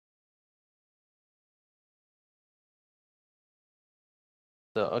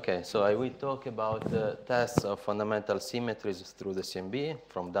So I will talk about tests of fundamental symmetries through the CMB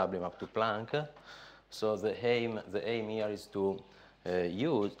from WMAP to Planck. So the aim here is to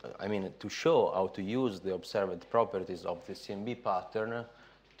to show how to use the observed properties of the CMB pattern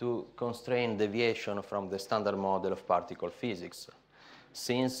to constrain deviation from the standard model of particle physics.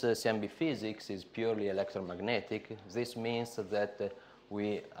 Since CMB physics is purely electromagnetic, this means that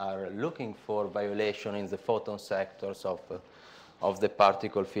we are looking for violation in the photon sectors of the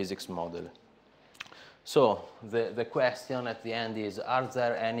particle physics model. So the question at the end is, are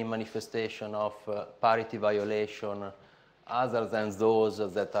there any manifestation of parity violation other than those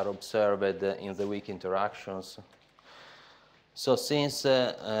that are observed in the weak interactions? So since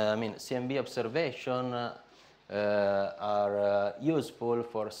CMB observation are useful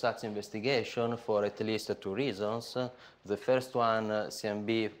for such investigation for at least two reasons. The first one,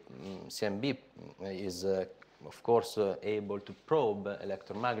 CMB is of course able to probe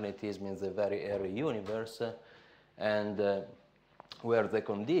electromagnetism in the very early universe, and where the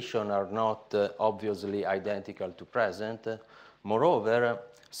conditions are not obviously identical to present. Moreover,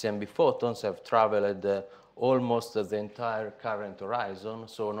 CMB photons have traveled almost the entire current horizon,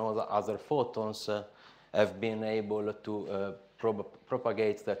 so no other photons have been able to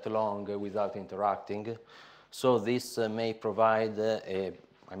propagate that long without interacting. So this may provide a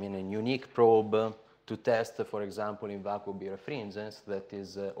unique probe to test, for example, in vacuum birefringence, that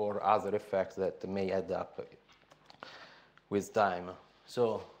is, or other effects that may add up with time.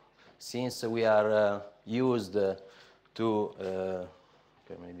 So since we are used to,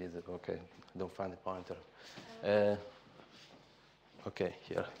 I don't find the pointer.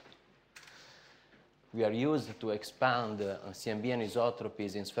 Here. We are used to expand CMB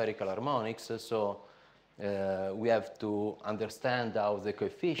anisotropies in spherical harmonics, so we have to understand how the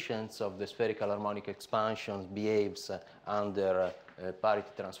coefficients of the spherical harmonic expansion behaves under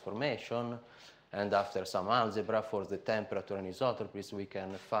parity transformation, and after some algebra for the temperature anisotropies, we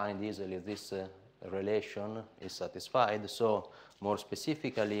can find easily this relation is satisfied. So more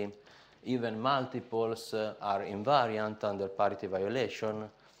specifically, even multiples are invariant under parity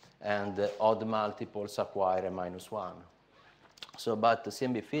violation, and odd multiples acquire a -1. So, but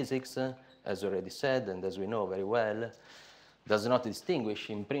CMB physics, as already said, and as we know very well, does not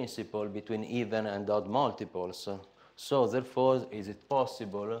distinguish in principle between even and odd multiples. So therefore, is it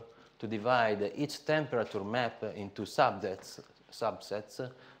possible to divide each temperature map into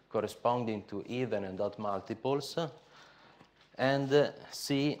subsets corresponding to even and odd multiples, and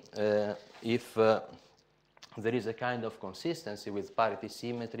see if there is a kind of consistency with parity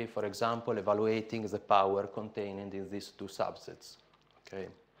symmetry, for example, evaluating the power contained in these two subsets. Okay.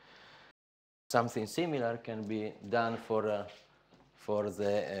 Something similar can be done for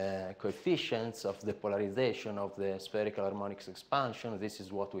the coefficients of the polarization of the spherical harmonics expansion. This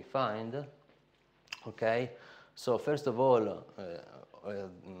is what we find. Okay. So first of all,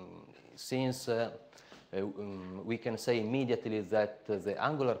 since we can say immediately that the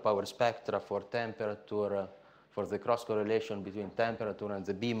angular power spectra for temperature, for the cross correlation between temperature and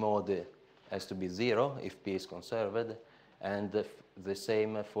the B mode has to be 0 if P is conserved, and the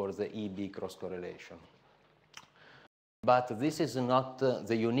same for the EB cross correlation. But this is not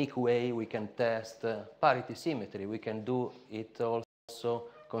the unique way we can test parity symmetry. We can do it also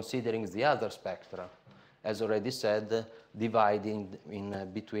considering the other spectra, as already said, dividing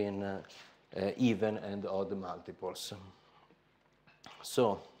in between even and odd multiples.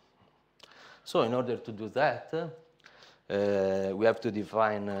 So in order to do that, we have to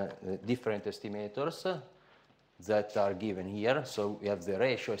define different estimators that are given here. So we have the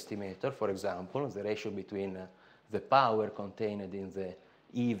ratio estimator, for example, the ratio between the power contained in the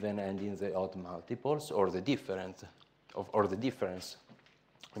even and in the odd multiples, or the difference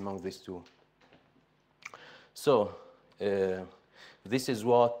among these two. So this is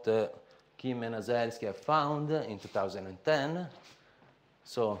what Kim and Azelski have found in 2010.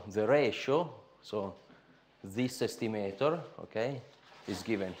 So the ratio, so this estimator, okay, is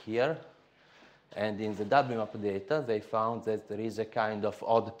given here. And in the WMAP data, they found that there is a kind of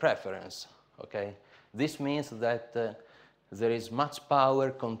odd preference, okay? This means that there is much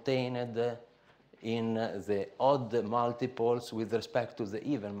power contained in the odd multiples with respect to the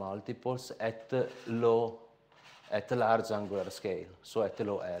even multiples at large angular scale, so at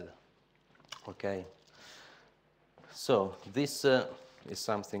low L. Okay, so this is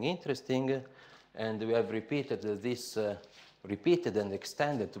something interesting, and we have repeated this, repeated and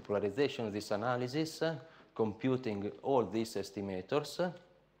extended to polarization this analysis, computing all these estimators,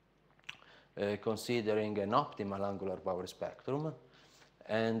 considering an optimal angular power spectrum,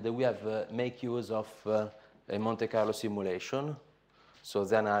 and we have make use of a Monte Carlo simulation So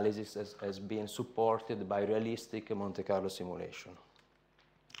the analysis has been supported by realistic Monte Carlo simulation.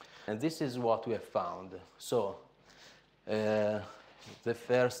 And this is what we have found. So the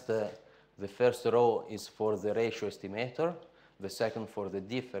first row is for the ratio estimator, the second for the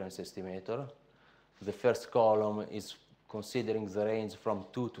difference estimator. The first column is considering the range from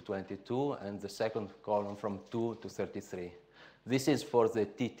 2 to 22, and the second column from 2 to 33. This is for the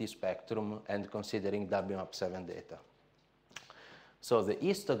TT spectrum and considering WMAP 7 data. So the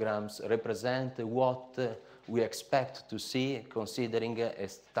histograms represent what we expect to see considering a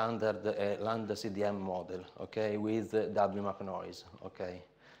standard lambda CDM model, okay, with WMAP noise, okay.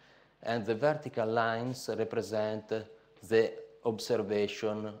 And the vertical lines represent the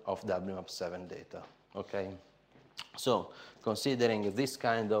observation of WMAP 7 data, okay. So considering this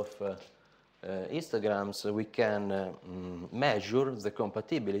kind of histograms, we can measure the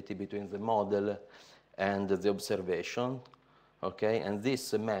compatibility between the model and the observation, okay, and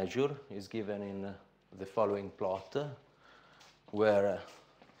this measure is given in the following plot, where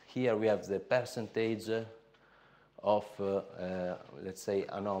here we have the percentage of, let's say,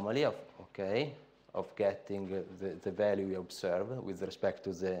 anomaly, of getting the value we observe with respect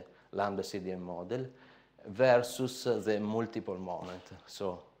to the lambda CDM model versus the multiple moment.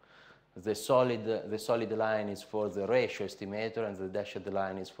 So the solid line is for the ratio estimator, and the dashed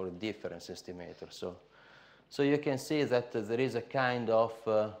line is for the difference estimator. So you can see that there is a kind of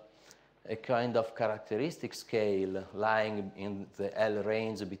characteristic scale lying in the L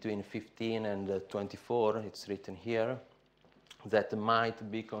range between 15 and 24, it's written here, that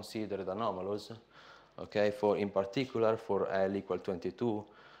might be considered anomalous. Okay, in particular for L equal 22,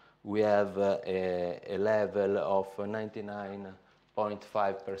 we have a level of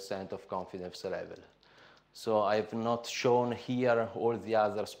 99.5% of confidence level. So I have not shown here all the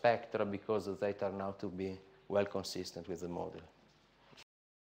other spectra because they turn out to be well consistent with the model.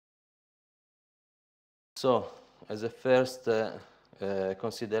 So as a first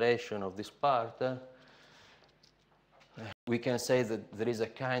consideration of this part, we can say that there is a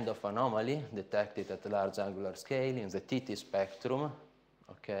kind of anomaly detected at a large angular scale in the TT spectrum,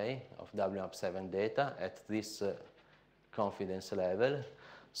 okay, of WMAP 7 data at this confidence level.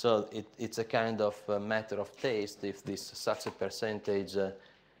 So it's a kind of matter of taste if such a percentage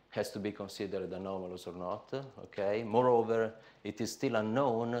has to be considered anomalous or not, okay. Moreover, it is still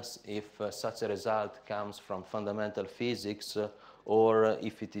unknown if such a result comes from fundamental physics or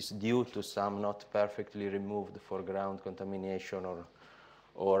if it is due to some not perfectly removed foreground contamination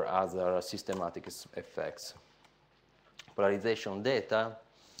or other systematic effects. Polarization data,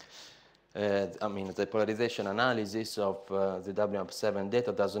 the polarization analysis of the WMAP 7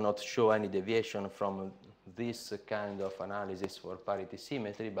 data does not show any deviation from this kind of analysis for parity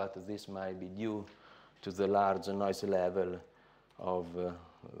symmetry, but this might be due to the large noise level of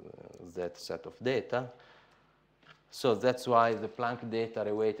that set of data. So that's why the Planck data are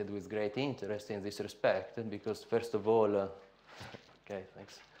awaited with great interest in this respect, because first of all, okay,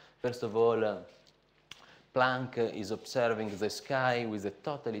 thanks. First of all, Planck is observing the sky with a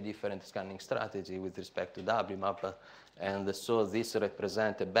totally different scanning strategy with respect to WMAP, and so this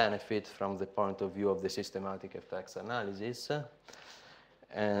represents a benefit from the point of view of the systematic effects analysis.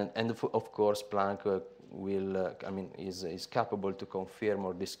 And of course, Planck is capable to confirm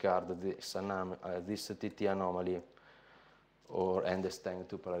or discard this TT anomaly and extend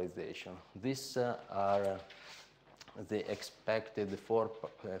to polarization. These are the expected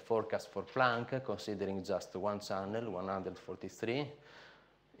forecast for Planck, considering just one channel, 143.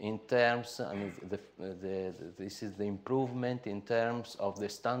 In terms, this is the improvement in terms of the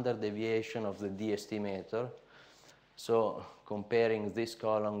standard deviation of the D estimator. So comparing this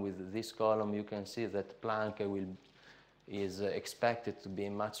column with this column, you can see that Planck is expected to be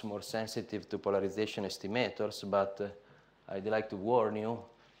much more sensitive to polarization estimators, but I'd like to warn you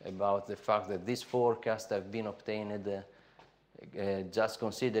about the fact that these forecasts have been obtained just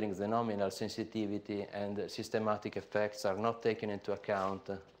considering the nominal sensitivity, and systematic effects are not taken into account,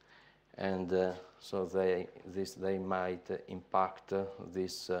 and so they might impact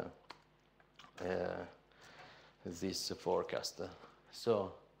this forecast.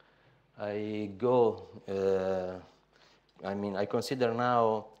 So I consider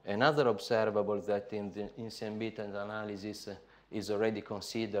now another observable that in CMB analysis is already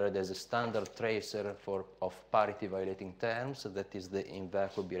considered as a standard tracer of parity violating terms, that is the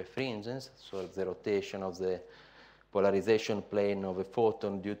in-vacuum birefringence, so the rotation of the polarization plane of a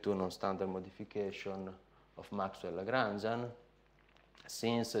photon due to non-standard modification of Maxwell-Lagrangian.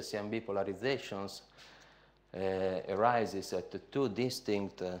 Since CMB polarizations arises at two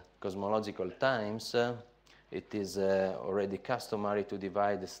distinct cosmological times, it is already customary to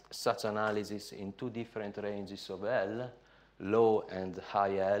divide such analysis in two different ranges of L, low and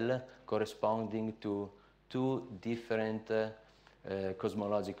high L, corresponding to two different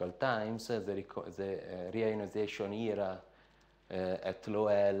cosmological times, the reionization era at low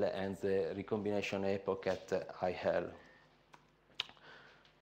L and the recombination epoch at high L.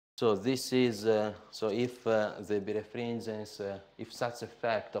 So this is, so if the birefringence, if such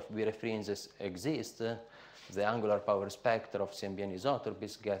effect of birefringence exists, the angular power spectra of CMB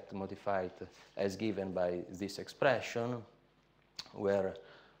anisotropies get modified as given by this expression, where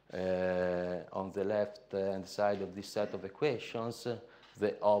on the left-hand side of this set of equations,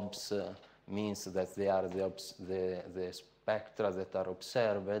 the OBS means that they are the spectra that are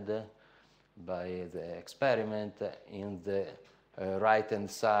observed by the experiment. In the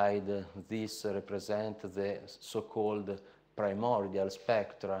right-hand side, this represents the so-called primordial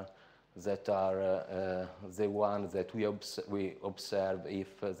spectra that are the ones that we observe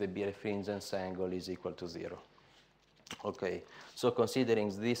if the birefringence angle is equal to 0. Okay, so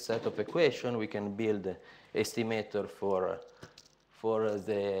considering this set of equations, we can build an estimator for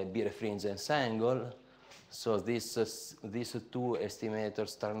the birefringence angle. So these two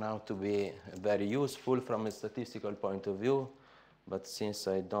estimators turn out to be very useful from a statistical point of view. But since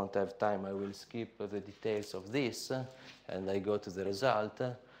I don't have time, I will skip the details of this, and I go to the result.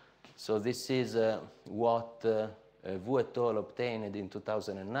 So this is what Wu et al. Obtained in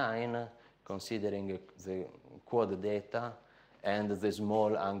 2009, considering the quad data and the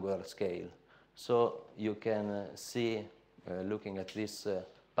small angular scale. So you can see, looking at these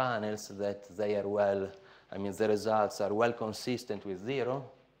panels, that they are well, I mean, the results are well consistent with 0.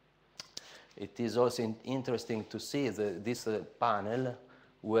 It is also interesting to see this panel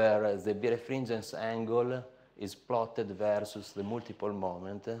where the birefringence angle is plotted versus the multiple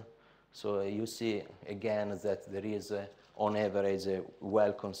moment. So you see again that there is, on average, a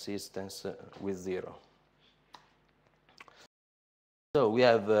well consistence with 0. So we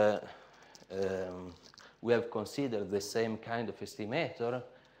have considered the same kind of estimator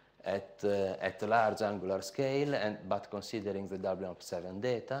at large angular scale, but considering the WMAP 7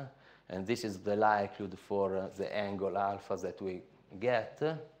 data. And this is the likelihood for the angle alpha that we get.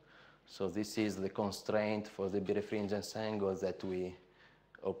 So this is the constraint for the birefringence angle that we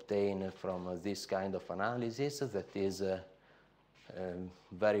obtain from this kind of analysis that is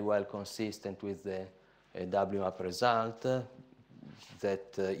very well consistent with the WMAP result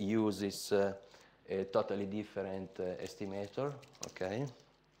that uses a totally different estimator. Okay.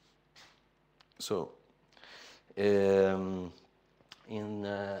 So in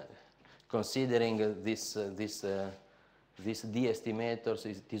considering this D estimators,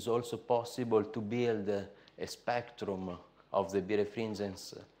 it is also possible to build a spectrum of the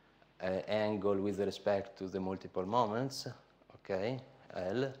birefringence angle with respect to the multiple moments, okay,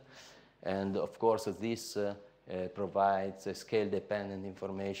 L. And of course, this provides scale-dependent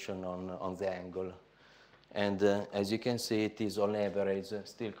information on the angle. And as you can see, it is on average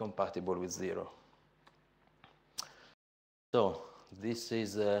still compatible with 0. So this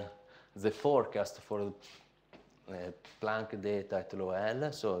is the forecast for Planck data at low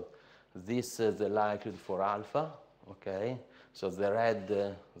L. So this is the likelihood for alpha. Okay. So the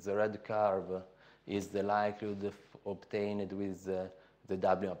red curve is the likelihood obtained with the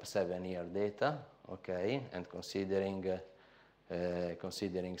WMAP 7-year data. Okay, and considering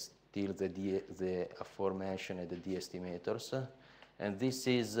still the aforementioned D estimators, and this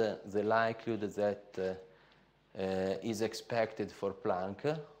is the likelihood that is expected for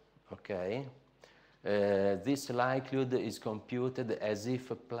Planck. Okay, this likelihood is computed as if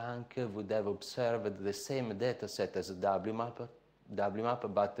Planck would have observed the same data set as WMAP,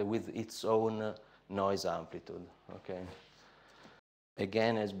 but with its own noise amplitude. Okay.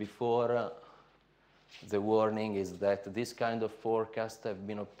 Again, as before, the warning is that this kind of forecast have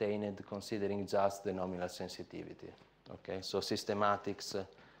been obtained considering just the nominal sensitivity. Okay, so systematics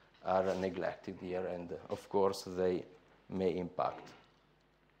are neglected here, and of course they may impact.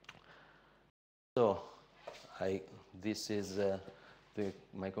 So this is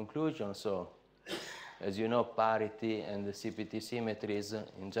my conclusion. So as you know, parity and the CPT symmetries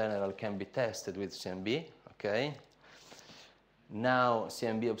in general can be tested with CMB. Okay. Now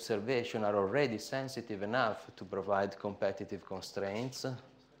CMB observations are already sensitive enough to provide competitive constraints.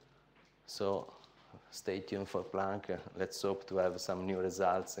 So stay tuned for Planck. Let's hope to have some new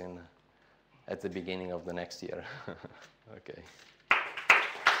results at the beginning of the next year. Okay.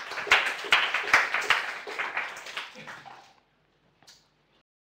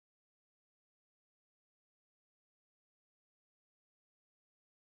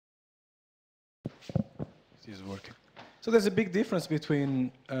 it is working. So there's a big difference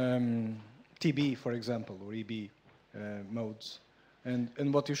between TB, for example, or EB modes,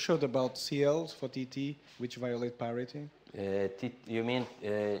 and what you showed about CLs for TT, which violate parity. You mean,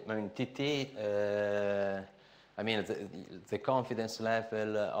 I mean, TT, I mean, the confidence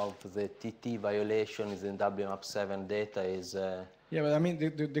level of the TT violations in WMAP 7 data is... Yeah, but I mean,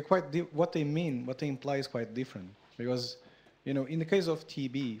 what they mean, what they imply is quite different. Because, you know, in the case of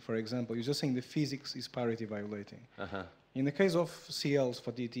TB, for example, you're just saying the physics is parity violating. In the case of CLs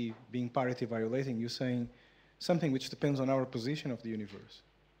for TT being parity violating, you're saying something which depends on our position of the universe.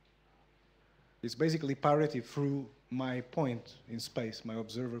 It's basically parity through my point in space, my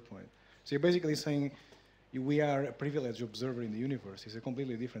observer point. So you're basically saying we are a privileged observer in the universe. It's a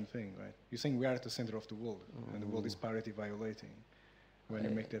completely different thing, right? You're saying we are at the center of the world, and the world is parity violating when you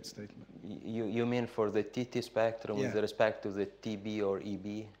make that statement. You mean for the TT spectrum with respect to the TB or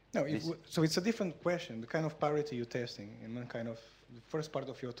EB? No, so it's a different question, the kind of parity you're testing, and one kind of the first part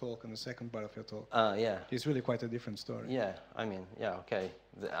of your talk and the second part of your talk. Yeah. It's really quite a different story. Yeah, I mean, yeah, okay.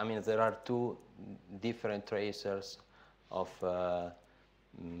 I mean, there are two different tracers of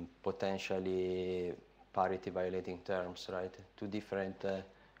potentially parity violating terms, right? Two different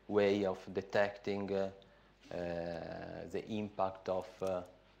way of detecting the impact of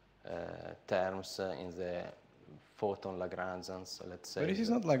terms in the photon Lagrangians, let's say. But it is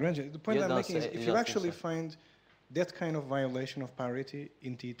not Lagrangian. The point I'm making is if you actually find that kind of violation of parity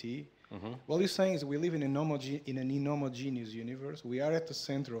in TT, what you're saying is we live in an inhomogeneous universe. We are at the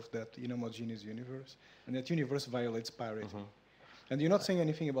center of that inhomogeneous universe, and that universe violates parity. And you're not saying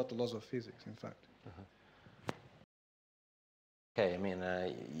anything about the laws of physics, in fact. Okay, I mean,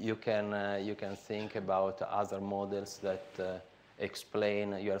 you can think about other models that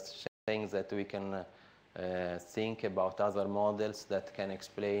explain. You are saying that we can think about other models that can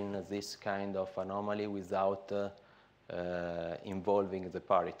explain this kind of anomaly without involving the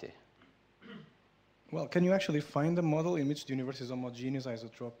parity. Well, can you actually find a model in which the universe is homogeneous,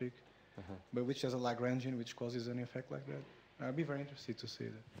 isotropic, but which has a Lagrangian which causes an effect like that? I'd be very interested to see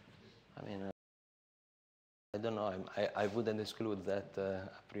that. I mean, I don't know. I wouldn't exclude that a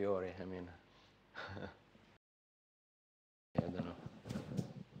priori. I mean, I don't know.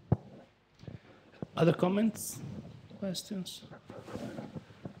 Other comments, questions?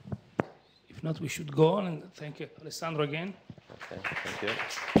 If not, we should go on and thank you, Alessandro, again. Okay, thank you.